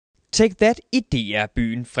Take That i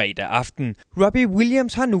DR-byen fredag aften. Robbie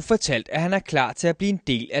Williams har nu fortalt, at han er klar til at blive en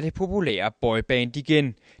del af det populære boyband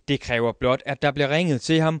igen. Det kræver blot, at der bliver ringet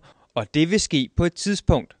til ham, og det vil ske på et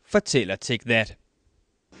tidspunkt, fortæller Take That.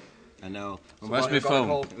 I know. Where's my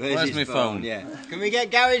phone? Where's my phone? Yeah. Can we get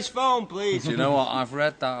Gary's phone, please? Do you know what? I've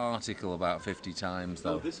read that article about 50 times,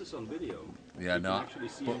 though. Oh, this is on video. Yeah, you no, can actually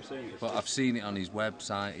see him saying it. but I've seen it on his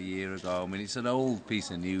website a year ago. I mean, it's an old piece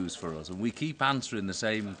of news for us, and we keep answering the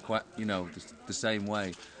same, the same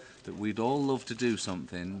way. That we'd all love to do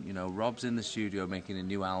something. You know, Rob's in the studio making a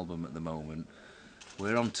new album at the moment.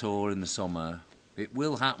 We're on tour in the summer. It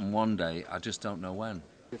will happen one day. I just don't know when.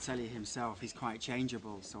 He'll tell you himself he's quite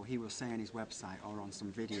changeable, so he will say on his website or on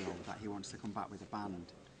some video that he wants to come back with a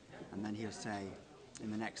band, and then he'll say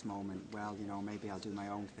in the next moment, well, you know, maybe I'll do my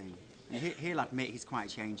own thing. And he'll admit he's quite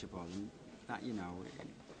changeable, and that, you know.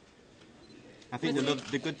 I think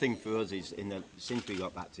the good thing for us is since we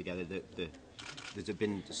got back together, there's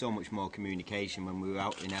been so much more communication. When we were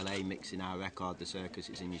out in LA mixing our record, The Circus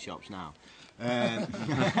is in your shops now.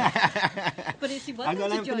 But is he welcome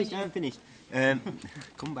to join you? I'm finished.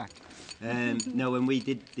 Come back. No, when we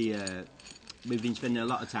did we've been spending a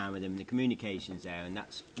lot of time with him. The communication's there, and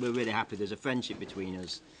we're really happy. There's a friendship between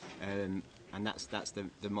us, and that's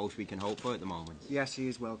the most we can hope for at the moment. Yes, he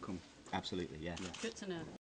is welcome. Absolutely, yeah. Good to know.